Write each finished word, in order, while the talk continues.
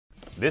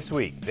This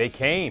week, they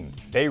came,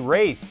 they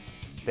raced,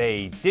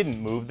 they didn't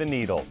move the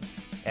needle.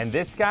 And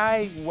this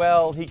guy,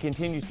 well, he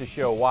continues to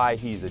show why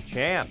he's a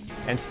champ.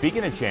 And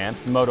speaking of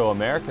champs, Moto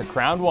America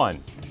crowned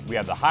one. We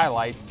have the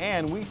highlights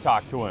and we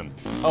talked to him.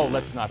 Oh,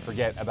 let's not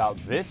forget about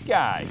this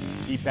guy.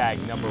 He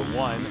bagged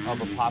 #1 of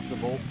a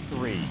possible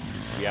 3.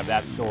 We have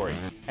that story.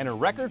 And a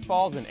record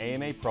falls in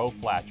AMA Pro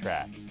Flat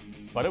Track.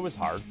 But it was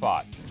hard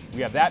fought.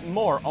 We have that and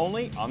more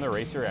only on the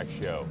Racer X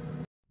Show.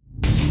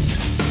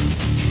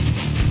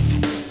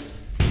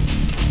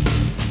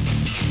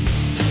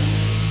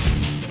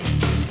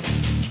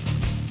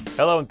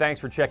 Hello and thanks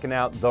for checking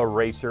out the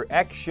Racer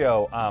X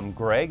Show. I'm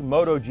Greg.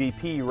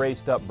 MotoGP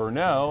raced up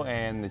Brno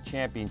and the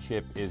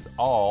championship is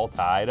all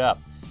tied up.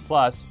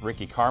 Plus,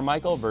 Ricky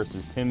Carmichael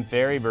versus Tim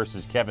Ferry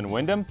versus Kevin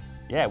Windham.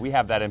 Yeah, we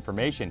have that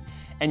information.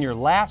 And your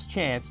last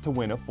chance to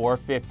win a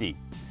 450.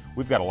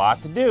 We've got a lot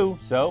to do,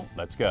 so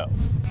let's go.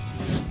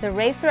 The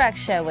Racer X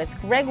Show with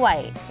Greg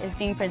White is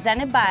being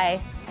presented by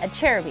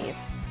Acerbis,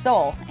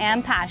 Soul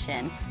and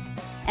Passion,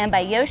 and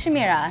by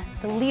Yoshimura,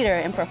 the leader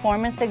in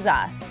performance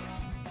exhausts.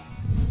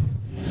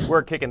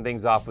 We're kicking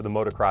things off with a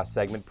motocross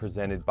segment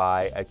presented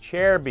by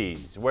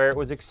Acerbis, where it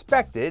was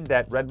expected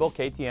that Red Bull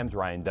KTM's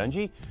Ryan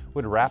Dungey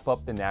would wrap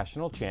up the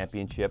national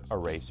championship a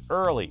race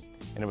early.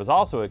 And it was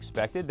also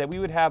expected that we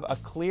would have a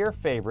clear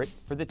favorite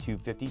for the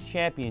 250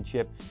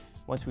 championship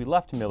once we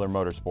left Miller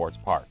Motorsports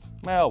Park.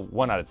 Well,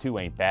 1 out of 2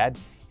 ain't bad.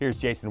 Here's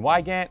Jason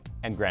Wygant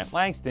and Grant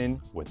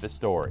Langston with the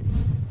story.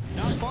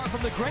 Not far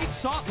from the Great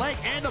Salt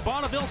Lake and the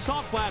Bonneville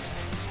Soft Flats.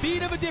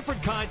 Speed of a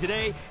different kind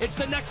today. It's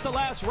the next to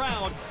last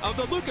round of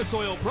the Lucas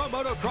Oil Pro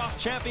Motocross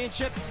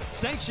Championship,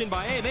 sanctioned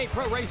by AMA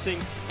Pro Racing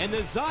and the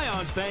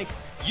Zions Bank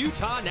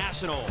Utah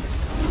National.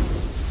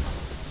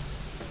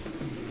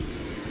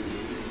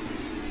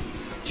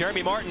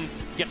 Jeremy Martin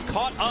gets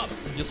caught up.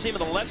 You'll see him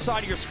on the left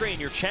side of your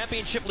screen. Your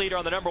championship leader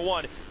on the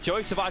 #1.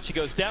 Joey Savatgy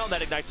goes down.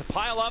 That ignites a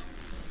pileup.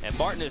 And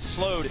Martin is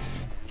slowed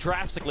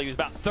drastically. He was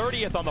about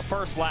 30th on the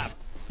first lap.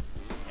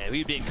 And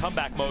he'd be in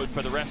comeback mode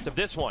for the rest of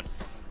this one.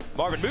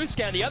 Marvin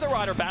Musquin, the other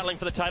rider battling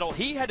for the title,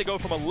 he had to go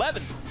from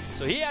 11th.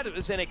 So he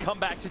was in a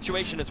comeback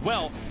situation as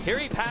well. Here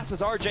he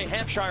passes RJ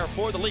Hampshire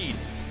for the lead.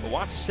 But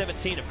watch the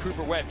 17 of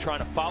Cooper Webb trying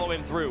to follow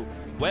him through.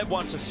 Webb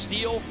wants to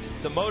steal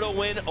the moto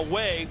win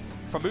away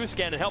from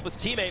Musquin and help his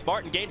teammate.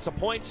 Martin gains some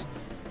points.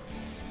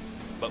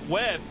 But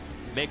Webb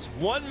makes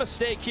one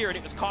mistake here, and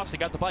it was costly.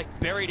 Got the bike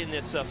buried in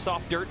this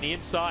soft dirt in the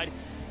inside,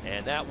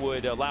 and that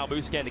would allow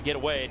Musquin to get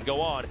away and go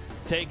on,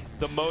 take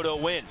the moto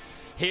win.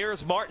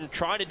 Here's Martin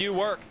trying to do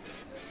work.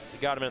 He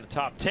got him in the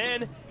top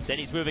 10, then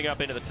he's moving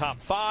up into the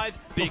top 5.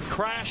 Big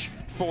crash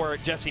for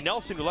Jesse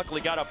Nelson, who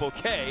luckily got up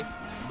okay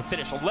to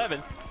finish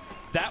 11th.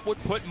 That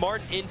would put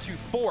Martin into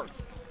 4th.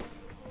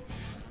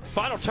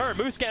 Final turn,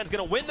 Musquin's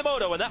going to win the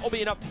moto, and that will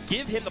be enough to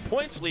give him the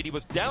points lead. He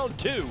was down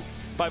 2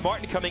 by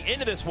Martin coming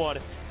into this one.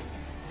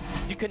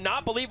 You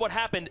cannot believe what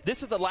happened.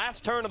 This is the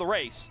last turn of the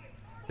race.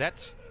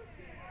 That's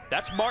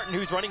Martin,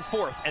 who's running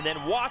 4th. And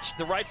then watch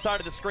the right side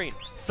of the screen.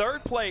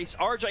 3rd place,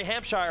 RJ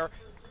Hampshire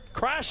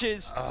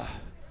crashes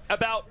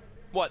about,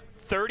 what,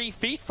 30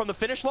 feet from the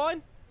finish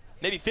line?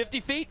 Maybe 50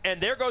 feet?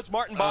 And there goes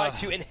Martin by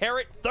to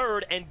inherit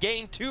 3rd and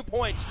gain 2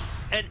 points.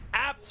 An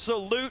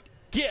absolute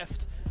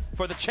gift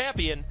for the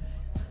champion.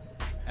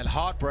 And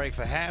heartbreak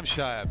for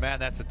Hampshire. Man,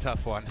 that's a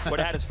tough one. Would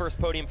have had his first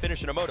podium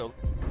finish in a moto.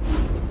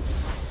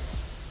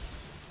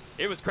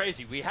 It was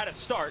crazy. We had a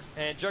start,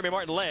 and Jeremy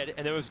Martin led,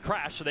 and there was a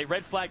crash, so they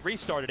red flag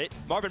restarted it.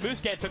 Marvin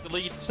Musquin took the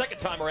lead second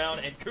time around,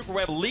 and Cooper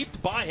Webb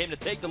leaped by him to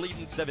take the lead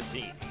in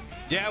 17.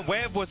 Yeah,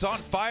 Webb was on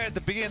fire at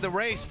the beginning of the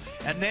race,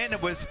 and then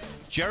it was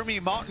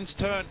Jeremy Martin's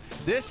turn.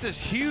 This is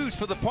huge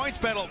for the points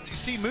battle. You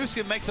see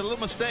Musquin makes a little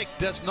mistake,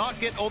 does not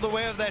get all the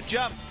way over that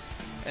jump,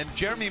 and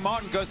Jeremy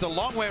Martin goes the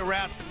long way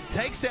around,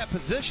 takes that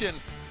position.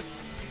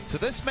 So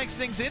this makes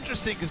things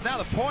interesting because now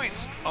the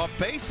points are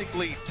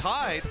basically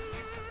tied,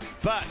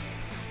 but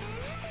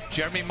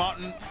Jeremy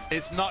Martin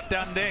is not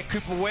done there.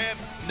 Cooper Webb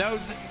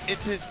knows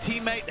it's his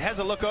teammate, has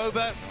a look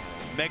over,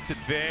 makes it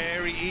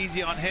very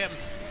easy on him,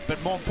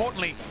 but more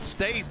importantly,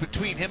 stays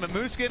between him and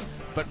Musquin.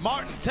 But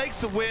Martin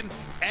takes the win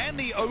and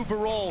the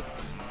overall.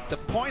 The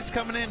points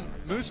coming in,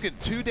 Musquin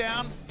 2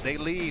 down, they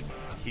lead.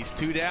 He's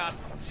 2 down.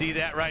 See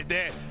that right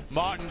there?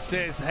 Martin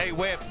says, hey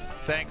Webb,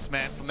 thanks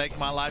man for making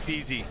my life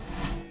easy.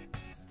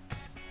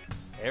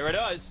 There it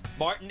is.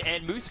 Martin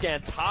and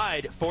Musquin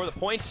tied for the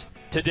points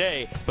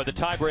today, but the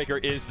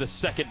tiebreaker is the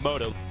second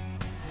moto.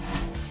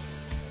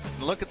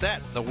 Look at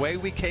that, the way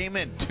we came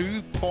in,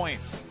 2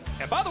 points.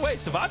 And by the way,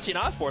 Savatgy and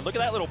Osborne, look at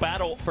that little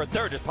battle for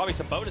 3rd. There's probably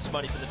some bonus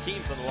money for the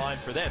teams on the line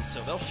for them,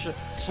 so they'll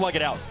slug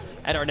it out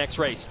at our next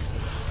race.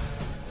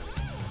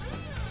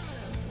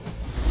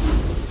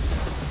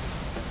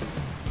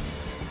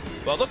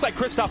 Well, it looked like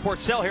Christophe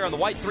Porcel here on the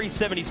white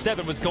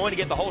 377 was going to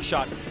get the whole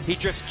shot. He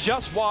drifts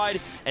just wide,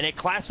 and a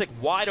classic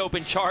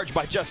wide-open charge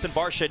by Justin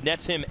Barcia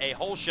nets him a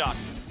whole shot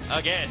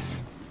again.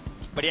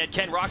 But he had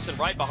Ken Roczen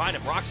right behind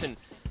him. Roczen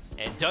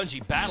and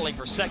Dungey battling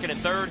for 2nd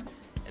and 3rd,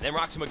 and then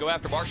Roczen would go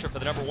after Barcia for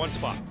the #1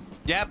 spot.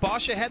 Yeah,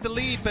 Barcia had the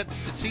lead, but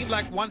it seemed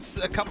like once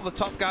a couple of the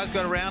top guys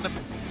got around him,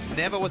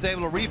 never was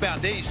able to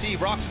rebound. There you see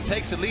Roczen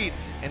takes the lead,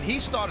 and he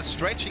started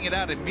stretching it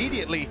out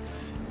immediately.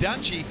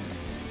 Dungey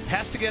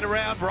has to get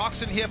around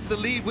Roczen here for the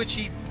lead, which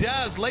he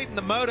does late in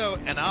the moto,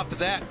 and after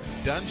that,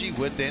 Dungey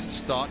would then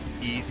start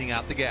easing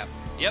out the gap.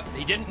 Yep,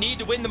 he didn't need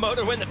to win the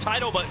moto to win the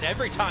title, but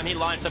every time he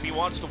lines up, he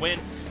wants to win.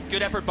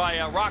 Good effort by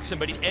Roczen,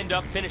 but he'd end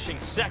up finishing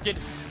second,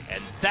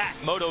 and that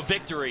moto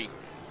victory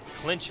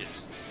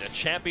clinches the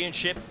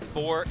championship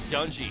for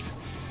Dungey.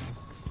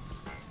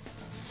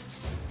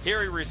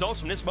 Here are results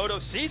from this moto: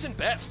 season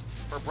best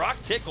for Brock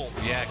Tickle.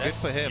 Yeah, good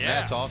for him. Yeah,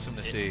 that's awesome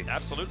to see.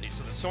 Absolutely.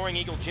 So the Soaring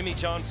Eagle Jimmy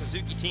John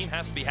Suzuki team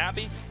has to be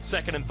happy.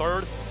 Second and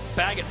third.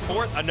 Baggett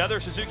fourth, another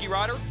Suzuki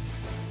rider.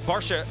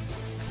 Barcia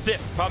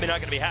fifth, probably not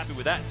going to be happy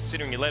with that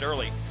considering he led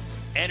early.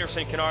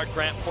 Anderson, Kennard,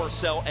 Grant,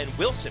 Porcel, and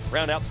Wilson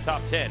round out the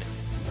top 10.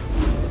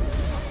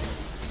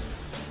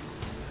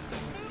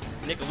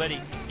 Nicoletti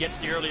gets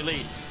the early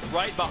lead.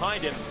 Right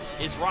behind him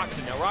is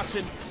Roczen. Now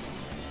Roczen,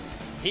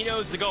 he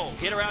knows the goal.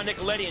 Get around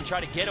Nicoletti and try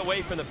to get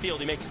away from the field.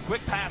 He makes a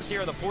quick pass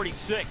here on the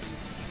 46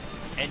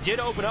 and did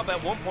open up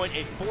at one point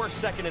a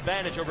 4-second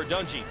advantage over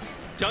Dungey.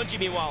 Dungey,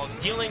 meanwhile, is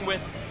dealing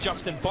with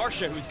Justin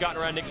Barcia, who's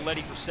gotten around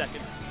Nicoletti for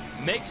second.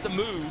 Makes the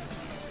move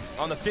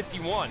on the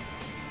 51.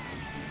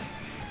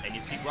 And you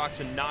see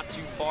Roczen not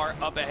too far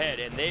up ahead,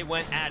 and they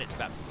went at it.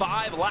 About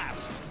 5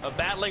 laps of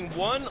battling.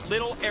 One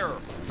little error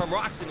from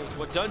Roczen was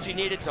what Dungey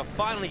needed to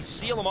finally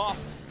seal him off.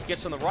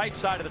 Gets on the right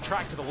side of the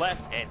track to the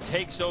left and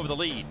takes over the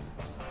lead.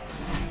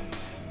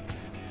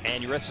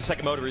 And your rest of the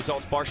second moto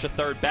results: Barcia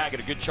third,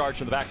 Baggett a good charge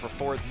from the back for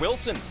fourth,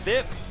 Wilson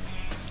fifth.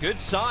 Good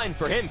sign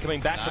for him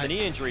coming back from the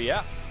knee injury,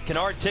 yeah.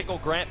 Kennard, Tickle,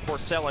 Grant,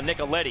 Porcel, and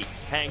Nicoletti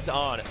hangs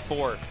on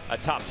for a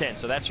top 10.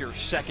 So that's your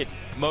second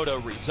moto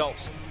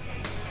results.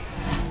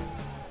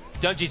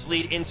 Dungey's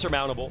lead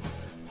insurmountable,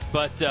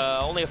 but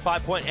only a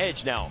 5-point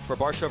edge now for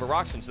Barcia over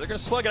Roczen. So they're going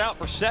to slug it out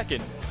for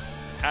second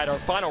at our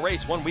final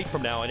race 1 week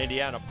from now in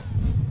Indiana.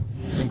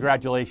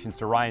 Congratulations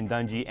to Ryan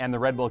Dungey and the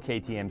Red Bull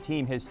KTM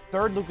team. His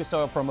third Lucas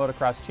Oil Pro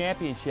Motocross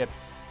Championship.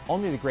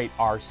 Only the great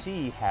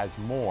RC has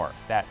more.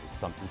 That is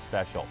something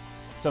special.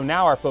 So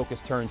now our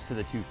focus turns to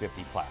the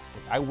 250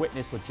 Classic. I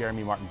witnessed what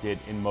Jeremy Martin did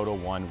in Moto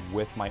 1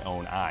 with my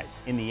own eyes.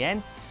 In the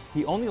end,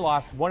 he only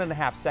lost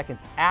 1.5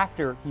 seconds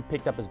after he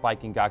picked up his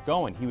bike and got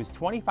going. He was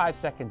 25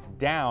 seconds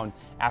down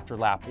after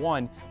lap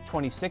 1,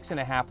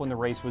 26.5 when the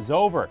race was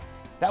over.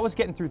 That was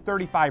getting through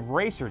 35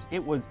 racers.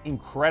 It was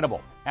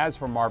incredible. As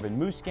for Marvin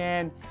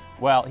Musquin,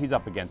 well, he's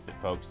up against it,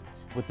 folks.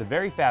 With the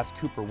very fast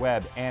Cooper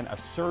Webb and a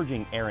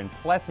surging Aaron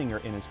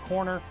Plessinger in his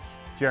corner,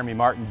 Jeremy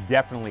Martin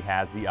definitely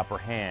has the upper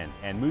hand,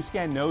 and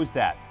Musquin knows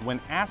that. When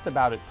asked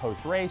about it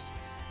post-race,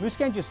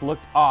 Musquin just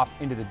looked off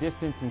into the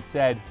distance and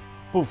said,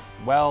 "Poof,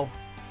 well,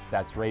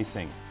 that's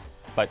racing."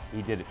 But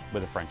he did it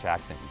with a French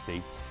accent, you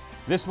see.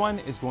 This one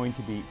is going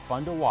to be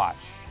fun to watch,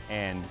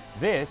 and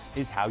this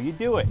is how you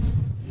do it.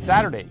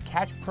 Saturday,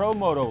 catch Pro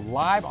Moto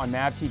live on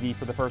MAV TV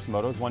for the first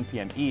motos, 1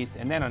 p.m. East,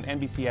 and then on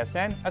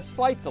NBCSN, a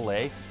slight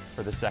delay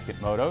for the second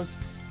motos.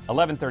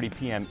 11:30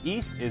 p.m.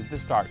 East is the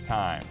start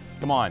time.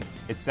 Come on,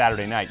 it's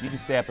Saturday night. You can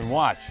stay up and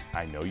watch.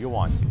 I know you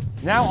want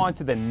to. Now on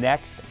to the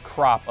next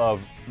crop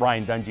of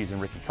Ryan Dungeys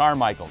and Ricky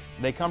Carmichael.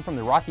 They come from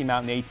the Rocky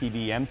Mountain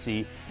ATV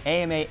MC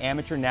AMA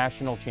Amateur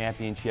National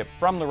Championship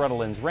from Loretta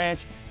Lynn's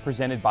Ranch,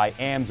 presented by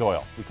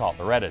AMSOIL. We call it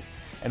Loretta's.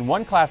 And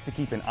one class to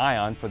keep an eye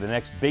on for the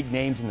next big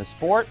names in the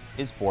sport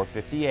is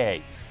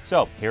 450A.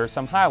 So here are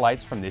some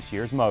highlights from this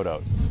year's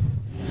motos.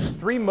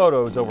 3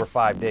 motos over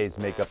 5 days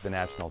make up the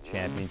national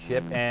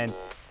championship, and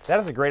that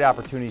is a great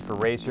opportunity for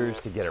racers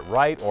to get it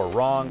right or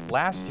wrong.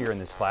 Last year in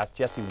this class,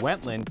 Jesse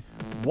Wentland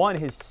won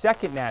his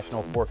second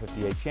national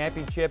 450A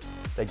championship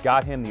that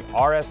got him the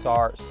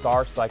RSR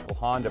Star Cycle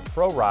Honda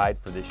Pro Ride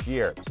for this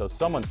year. So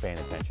someone's paying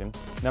attention.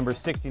 Number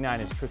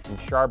 69 is Tristan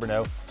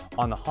Charbonneau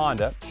on the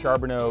Honda.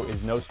 Charbonneau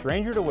is no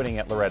stranger to winning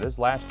at Loretta's.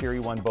 Last year he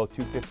won both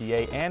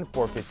 250A and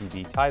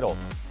 450B titles.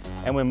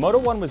 And when Moto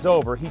 1 was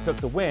over, he took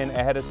the win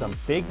ahead of some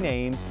big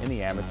names in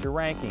the amateur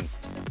rankings.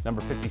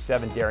 Number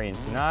 57, Darian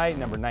Sinai.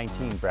 Number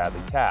 19,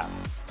 Bradley Taft.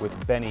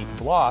 With Benny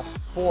Bloss,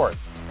 4th.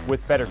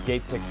 With better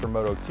gate picks for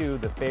Moto 2,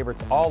 the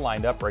favorites all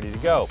lined up ready to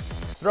go.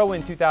 Throw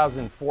in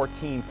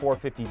 2014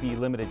 450B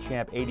Limited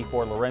Champ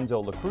 84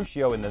 Lorenzo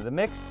Lacrucio into the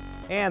mix,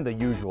 and the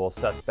usual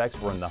suspects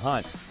were in the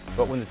hunt.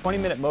 But when the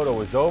 20-minute moto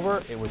was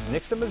over, it was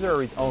Nixa,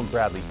 Missouri's own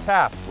Bradley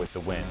Taft with the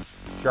win.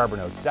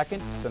 Charbonneau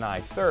 2nd, Sinai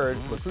 3rd,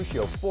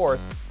 Lacrucio 4th,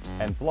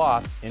 and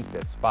Bloss in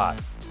 5th spot.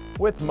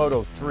 With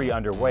Moto 3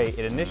 underway,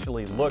 it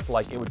initially looked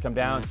like it would come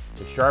down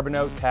to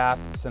Charbonneau,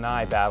 Taft,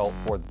 Sinai battle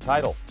for the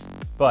title.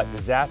 But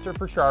disaster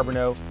for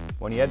Charbonneau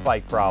when he had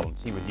bike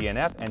problems. He would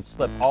DNF and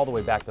slip all the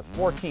way back to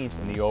 14th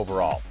in the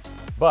overall.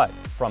 But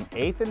from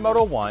 8th in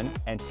Moto 1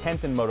 and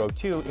 10th in Moto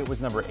 2, it was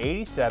number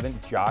 87,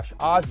 Josh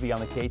Osby on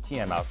the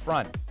KTM out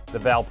front. The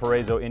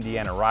Valparaiso,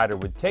 Indiana rider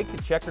would take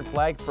the checkered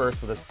flag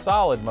first with a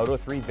solid Moto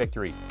 3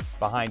 victory.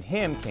 Behind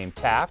him came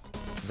Taft,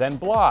 then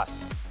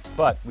Bloss.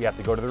 But we have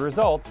to go to the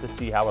results to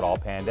see how it all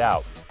panned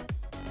out.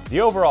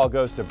 The overall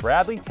goes to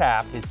Bradley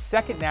Taft, his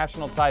second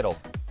national title,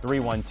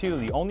 3-1-2,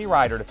 the only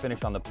rider to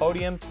finish on the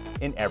podium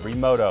in every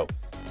moto.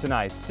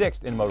 Sanai's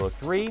 6th in Moto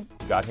 3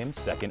 got him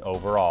 2nd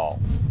overall.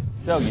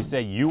 So you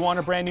say you want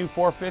a brand new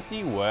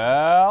 450?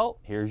 Well,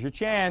 here's your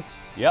chance.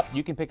 Yep,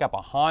 you can pick up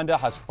a Honda,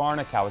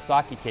 Husqvarna,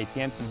 Kawasaki,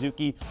 KTM,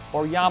 Suzuki,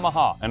 or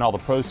Yamaha, and all the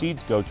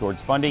proceeds go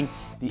towards funding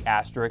the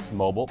Asterix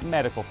Mobile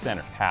Medical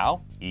Center.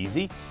 How?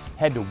 Easy.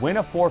 Head to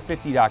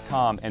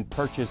wina450.com and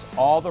purchase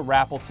all the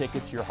raffle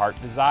tickets your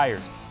heart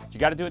desires. But you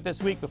got to do it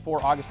this week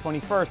before August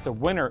 21st. The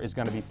winner is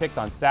going to be picked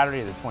on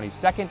Saturday the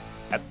 22nd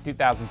at the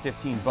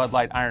 2015 Bud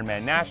Light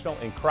Ironman National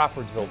in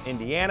Crawfordsville,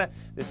 Indiana.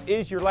 This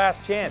is your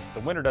last chance.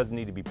 The winner doesn't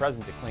need to be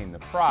present to claim the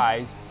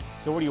prize.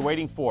 So what are you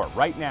waiting for?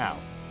 Right now,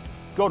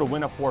 go to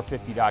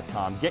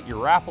wina450.com, get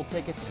your raffle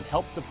tickets, and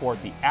help support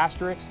the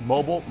Asterix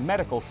Mobile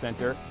Medical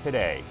Center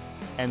today.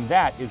 And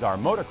that is our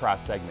motocross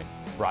segment,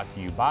 brought to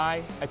you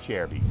by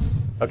Acerbis.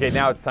 Okay,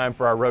 now it's time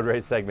for our road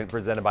race segment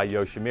presented by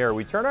Yoshimura.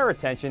 We turn our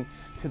attention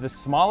to the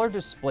smaller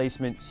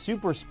displacement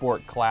super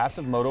sport class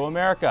of Moto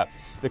America,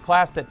 the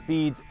class that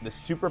feeds the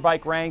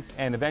Superbike ranks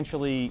and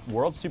eventually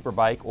World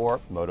Superbike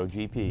or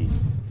MotoGP.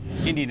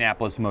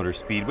 Indianapolis Motor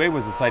Speedway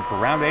was the site for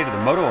round 8 of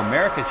the Moto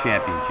America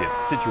Championship.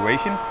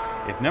 Situation: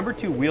 if number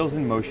 2 Wheels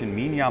in Motion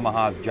Mean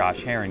Yamaha's Josh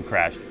Herrin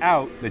crashed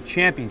out, the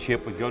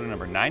championship would go to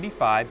number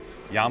 95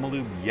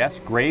 Yamalube Yes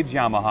Graves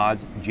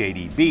Yamaha's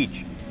JD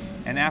Beach.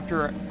 And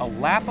after a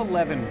lap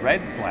 11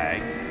 red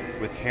flag,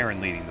 with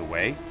Herrin leading the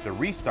way, the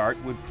restart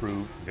would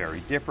prove very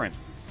different.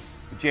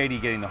 With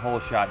JD getting the whole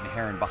shot and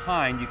Herrin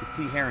behind, you could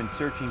see Herrin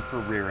searching for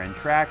rear-end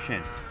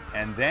traction.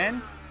 And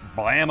then,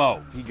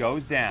 blammo, he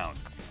goes down.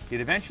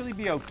 He'd eventually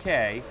be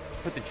okay,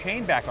 put the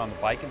chain back on the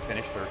bike and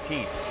finish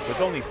 13th.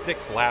 With only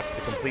 6 laps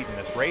to complete in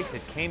this race,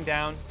 it came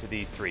down to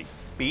these 3.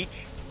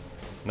 Beach.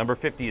 Number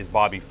 50 is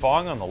Bobby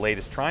Fong on the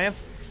latest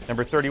Triumph.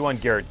 Number 31,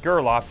 Garrett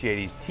Gerloff,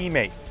 JD's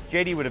teammate.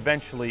 JD would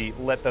eventually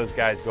let those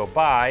guys go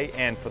by,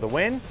 and for the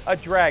win, a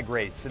drag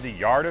race to the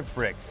Yard of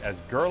Bricks as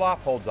Gerloff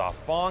holds off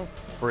Fong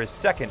for his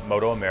 2nd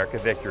Moto America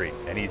victory,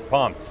 and he's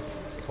pumped.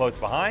 And close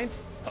behind,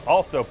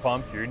 also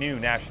pumped, your new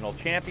national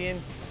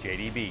champion,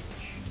 JD Beach.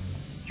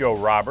 Joe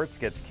Roberts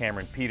gets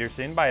Cameron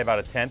Peterson by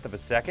about 1/10 of a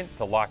second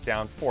to lock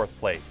down 4th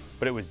place.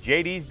 But it was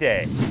JD's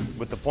day,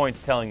 with the points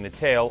telling the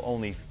tale,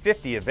 only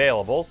 50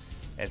 available,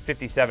 and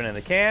 57 in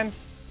the can.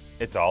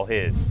 It's all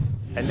his.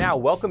 And now,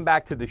 welcome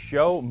back to the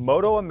show,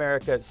 Moto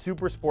America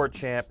Super Sport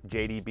Champ,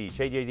 JD Beach.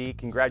 Hey, JD,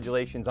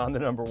 congratulations on the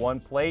number 1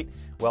 plate.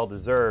 Well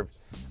deserved.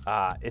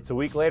 It's a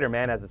week later,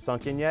 man. Has it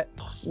sunk in yet?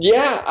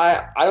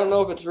 Yeah, I don't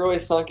know if it's really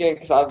sunk in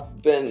because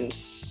I've been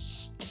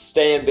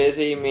staying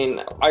busy. I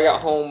mean, I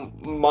got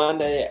home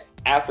Monday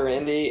after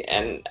Indy,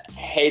 and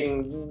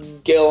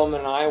Hayden Gillum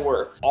and I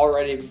were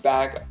already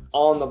back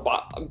on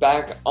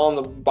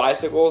the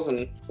bicycles,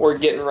 and we're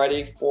getting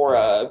ready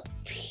for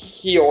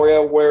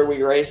Peoria, where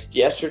we raced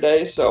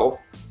yesterday. So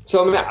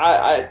I mean,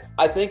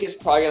 I think it's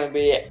probably going to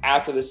be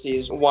after the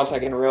season once I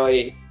can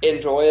really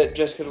enjoy it,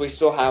 just because we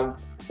still have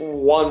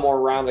one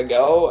more round to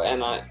go,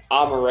 and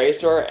I'm a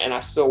racer, and I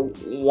still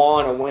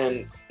want to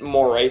win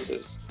more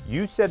races.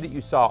 You said that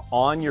you saw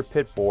on your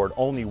pit board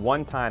only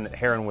one time that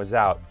Herrin was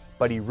out,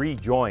 but he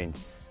rejoined.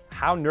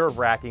 How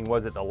nerve-wracking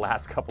was it the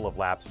last couple of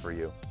laps for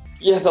you?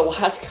 Yeah, the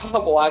last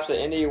couple laps at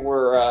Indy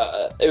were,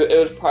 it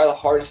was probably the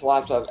hardest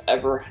laps I've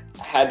ever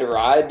had to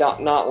ride.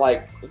 Not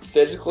like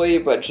physically,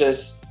 but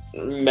just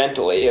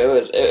mentally.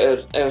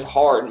 It was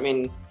hard. I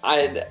mean,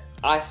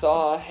 I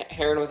saw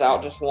Herrin was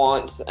out just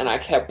once, and I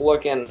kept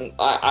looking.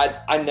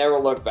 I never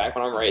look back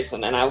when I'm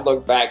racing, and I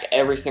look back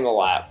every single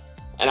lap.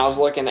 And I was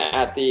looking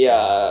at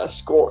the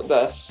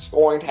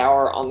scoring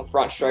tower on the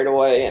front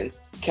straightaway, and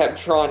kept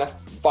trying to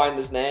find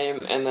his name.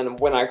 And then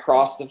when I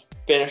crossed the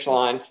finish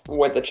line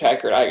with the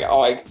checkered,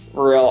 I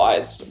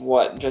realized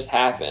what just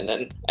happened.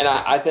 And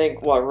I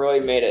think what really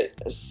made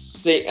it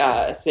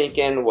sink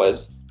in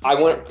was I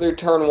went through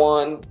turn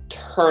 1,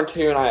 turn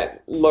 2, and I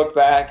looked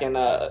back, and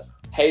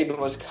Hayden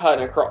was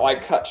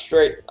cut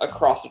straight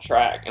across the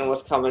track and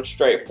was coming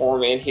straight for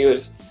me, and he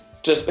was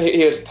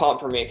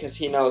pumped for me because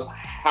he knows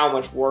how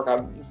much work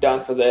I've done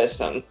for this,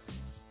 and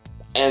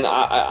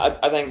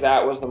I think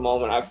that was the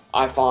moment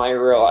I finally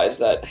realized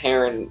that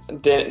Herrin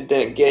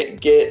didn't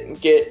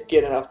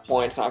get enough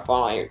points, and I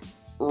finally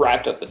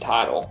wrapped up the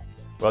title.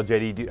 Well,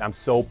 JD, I'm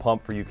so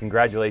pumped for you.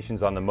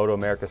 Congratulations on the Moto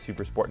America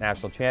Super Sport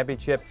National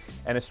Championship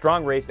and a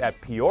strong race at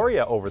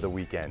Peoria over the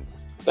weekend.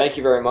 Thank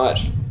you very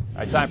much. All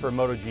right, time for a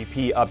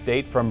MotoGP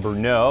update from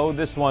Brno.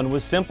 This one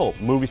was simple.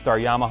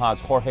 Movistar Yamaha's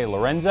Jorge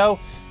Lorenzo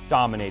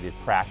dominated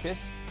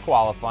practice,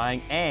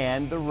 qualifying,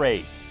 and the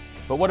race.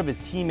 But what of his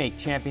teammate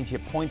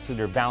championship points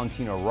leader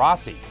Valentino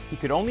Rossi? He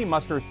could only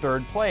muster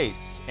 3rd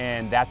place,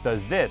 and that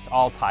does this,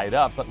 all tied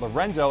up, but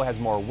Lorenzo has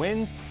more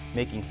wins,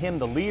 making him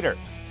the leader.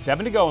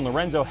 7 to go, and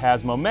Lorenzo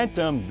has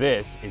momentum.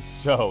 This is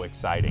so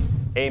exciting.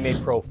 AMA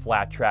Pro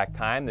Flat Track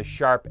time, the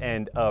sharp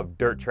end of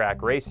dirt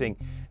track racing.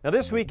 Now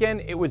this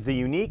weekend, it was the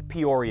unique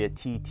Peoria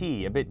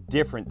TT, a bit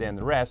different than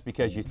the rest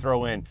because you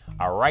throw in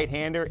a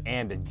right-hander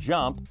and a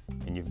jump,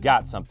 and you've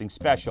got something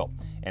special.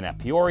 And at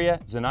Peoria,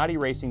 Zanardi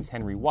Racing's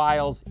Henry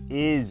Wiles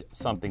is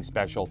something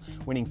special,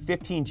 winning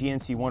 15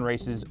 GNC1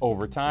 races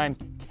over time,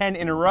 10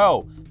 in a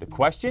row. The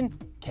question,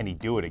 can he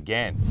do it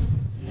again?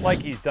 Like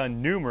he's done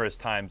numerous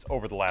times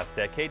over the last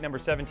decade, number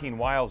 17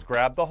 Wiles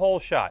grabbed the whole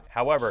shot.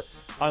 However,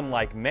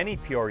 unlike many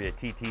Peoria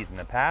TTs in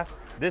the past,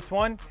 this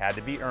one had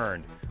to be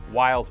earned.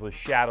 Wiles was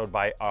shadowed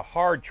by a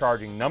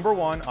hard-charging number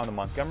 1 on the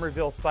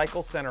Montgomeryville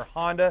Cycle Center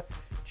Honda,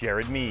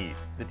 Jared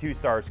Mees. The two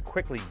stars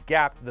quickly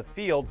gapped the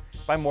field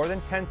by more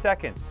than 10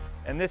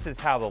 seconds. And this is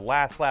how the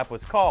last lap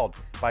was called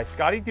by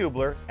Scotty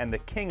Dubler and the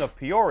king of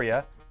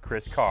Peoria,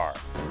 Chris Carr.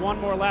 One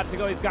more lap to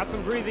go. He's got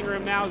some breathing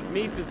room now.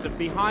 Mees is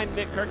behind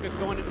Nick Kirkus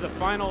going into the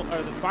final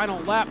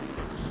lap.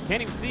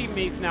 Can't even see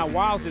Mees now.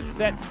 Wiles has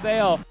set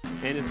sail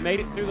and has made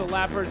it through the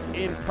lappers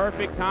in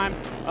perfect time.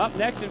 Up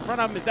next in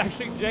front of him is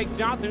actually Jake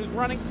Johnson, who's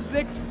running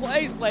 6th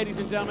place, ladies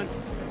and gentlemen.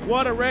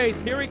 What a race.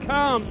 Here he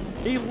comes.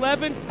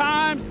 11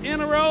 times in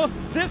a row.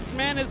 This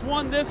man has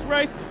won this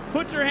race.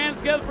 Put your hands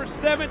together for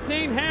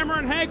 17. Hammer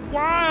and Hank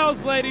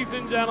Wiles, ladies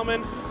and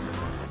gentlemen.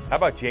 How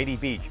about JD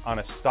Beach on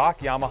a stock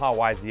Yamaha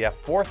YZF,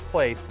 4th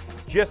place,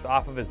 just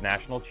off of his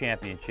national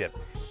championship.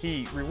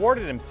 He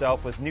rewarded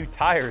himself with new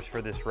tires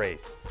for this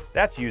race.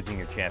 That's using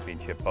your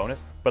championship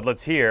bonus. But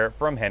let's hear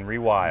from Henry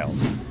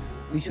Wiles.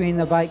 Between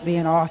the bike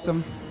being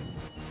awesome,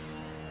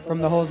 from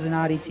the whole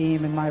Zanardi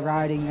team and my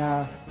riding,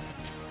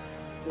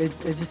 it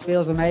just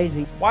feels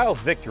amazing.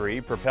 Wiles'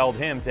 victory propelled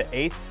him to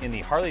 8th in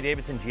the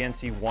Harley-Davidson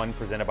GNC1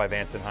 presented by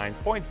Vance & Hines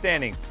point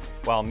standings,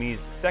 while Mees'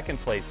 2nd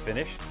place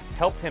finish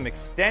helped him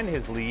extend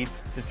his lead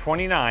to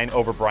 29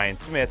 over Brian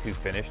Smith, who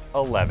finished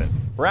 11th.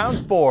 Round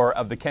 4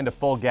 of the Kenda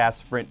Full Gas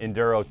Sprint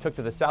Enduro took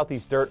to the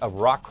southeast dirt of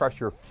Rock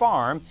Crusher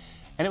Farm,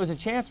 and it was a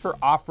chance for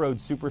off-road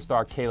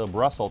superstar Caleb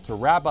Russell to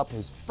wrap up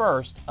his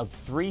first of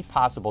 3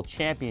 possible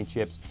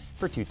championships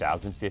for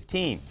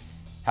 2015.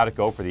 How'd it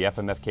go for the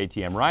FMF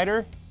KTM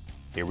rider?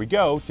 Here we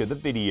go to the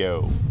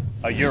video.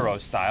 A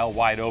Euro-style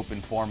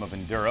wide-open form of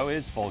enduro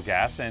is full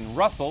gas, and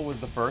Russell was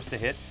the first to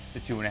hit the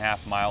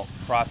 2.5-mile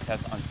cross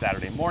test on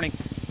Saturday morning,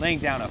 laying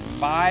down a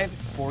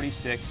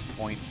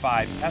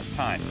 5:46.5 test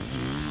time.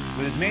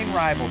 With his main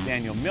rival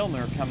Daniel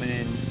Milner coming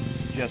in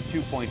just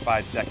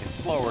 2.5 seconds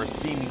slower,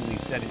 seemingly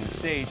setting the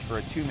stage for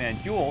a 2-man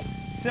duel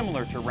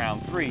similar to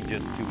round 3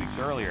 just 2 weeks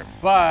earlier.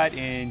 But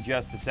in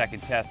just the second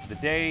test of the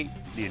day,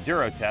 the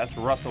enduro test,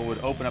 Russell would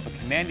open up a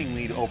commanding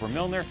lead over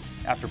Milner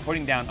after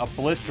putting down a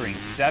blistering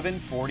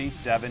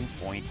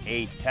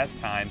 7:47.8 test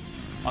time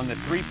on the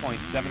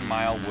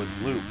 3.7-mile Woods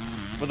Loop.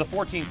 With a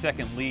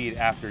 14-second lead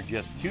after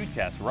just 2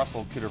 tests,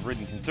 Russell could have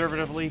ridden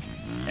conservatively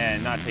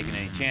and not taken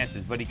any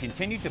chances, but he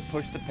continued to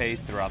push the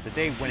pace throughout the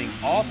day, winning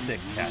all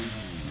 6 tests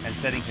and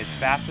setting his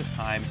fastest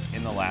time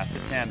in the last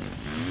attempt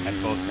at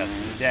both tests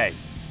of the day.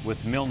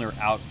 With Milner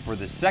out for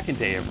the 2nd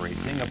day of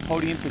racing, a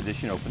podium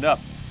position opened up.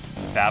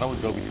 The battle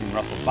would go between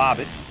Russell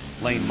Bobbitt,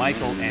 Lane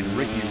Michael, and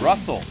Ricky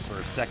Russell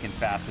for 2nd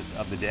fastest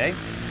of the day,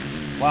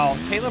 while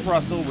Caleb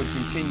Russell would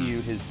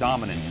continue his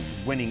dominance,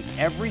 winning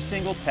every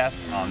single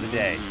test on the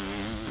day.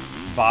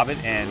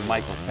 Bobbitt and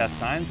Michael's test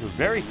times were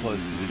very close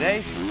to the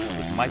day,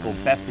 with Michael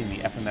besting the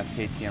FMF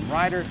KTM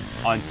rider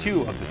on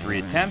 2 of the 3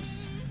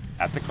 attempts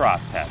at the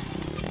cross test.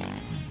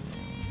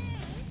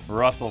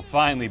 Russell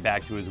finally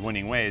back to his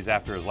winning ways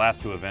after his last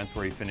 2 events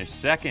where he finished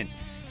 2nd,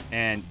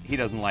 and he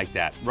doesn't like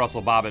that.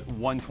 Russell Bobbitt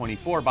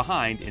 1:24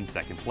 behind in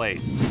 2nd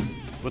place.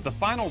 With the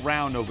final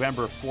round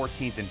November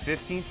 14th and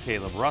 15th,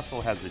 Caleb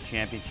Russell has the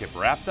championship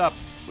wrapped up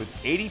with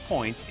 80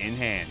 points in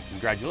hand.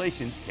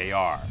 Congratulations,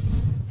 KR.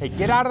 Hey,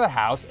 get out of the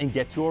house and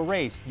get to a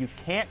race. You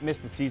can't miss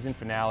the season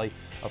finale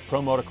of Pro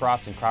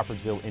Motocross in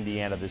Crawfordsville,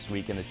 Indiana this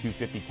week, and the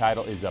 250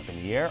 title is up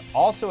in the air.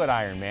 Also at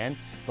Ironman,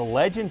 the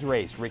Legends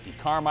race, Ricky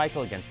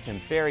Carmichael against Tim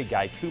Ferry,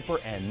 Guy Cooper,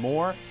 and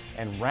more.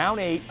 And round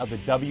 8 of the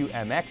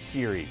WMX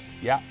series.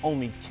 Yeah,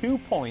 only 2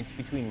 points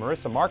between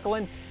Marissa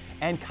Markelin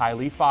and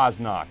Kylie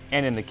Fosnock.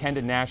 And in the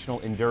Kenda National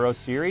Enduro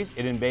Series,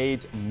 it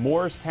invades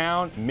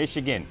Moorestown,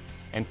 Michigan.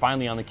 And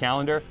finally on the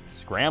calendar,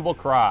 Scramble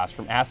Cross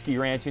from Askey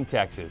Ranch in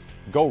Texas.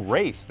 Go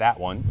race that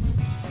one.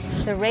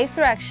 The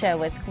Racer X Show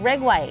with Greg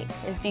White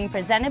is being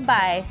presented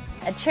by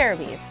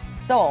Acerbis,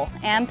 Soul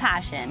and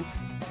Passion,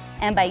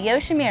 and by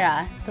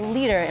Yoshimura, the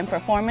leader in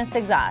performance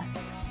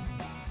exhausts.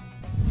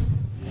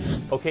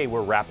 Okay,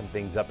 we're wrapping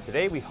things up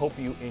today. We hope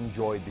you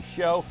enjoyed the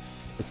show.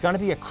 It's going to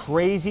be a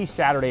crazy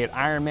Saturday at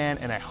Ironman,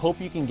 and I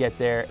hope you can get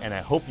there, and I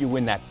hope you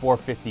win that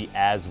 450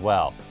 as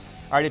well.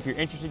 All right, if you're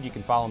interested, you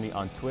can follow me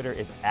on Twitter.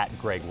 It's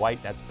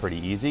 @GregWhite. That's pretty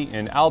easy.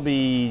 And I'll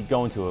be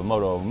going to a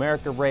Moto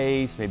America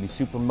race, maybe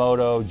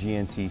Supermoto,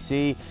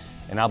 GNCC,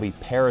 and I'll be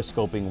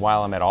periscoping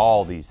while I'm at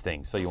all these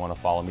things, so you want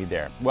to follow me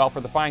there. Well, for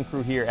the fine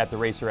crew here at the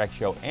Racer X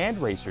Show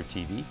and Racer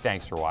TV,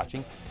 thanks for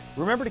watching.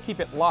 Remember to keep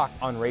it locked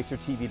on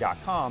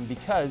RacerTV.com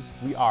because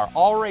we are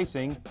all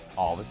racing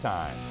all the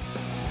time.